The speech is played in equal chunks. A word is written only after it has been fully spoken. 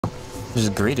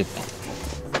Just greeted me.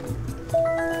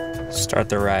 Start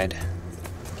the ride.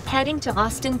 Heading to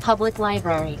Austin Public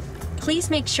Library. Please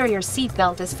make sure your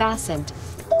seatbelt is fastened.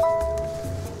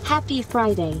 Happy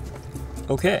Friday.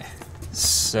 Okay,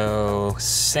 so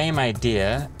same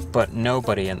idea, but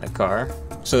nobody in the car.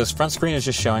 So this front screen is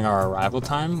just showing our arrival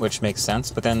time, which makes sense,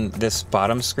 but then this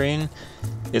bottom screen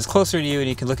is closer to you and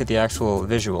you can look at the actual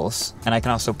visuals. And I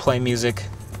can also play music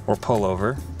or pull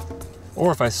over.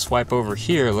 Or if I swipe over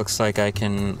here, it looks like I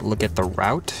can look at the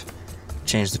route,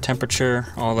 change the temperature,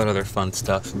 all that other fun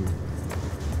stuff.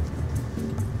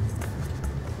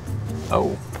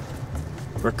 Oh,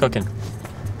 we're cooking.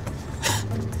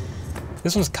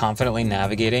 This one's confidently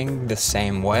navigating the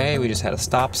same way. We just had a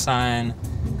stop sign.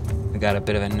 We got a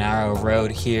bit of a narrow road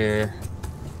here.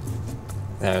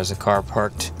 There's a car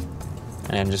parked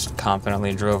and just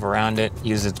confidently drove around it,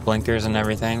 used its blinkers and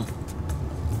everything.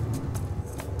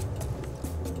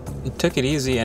 It took it easy.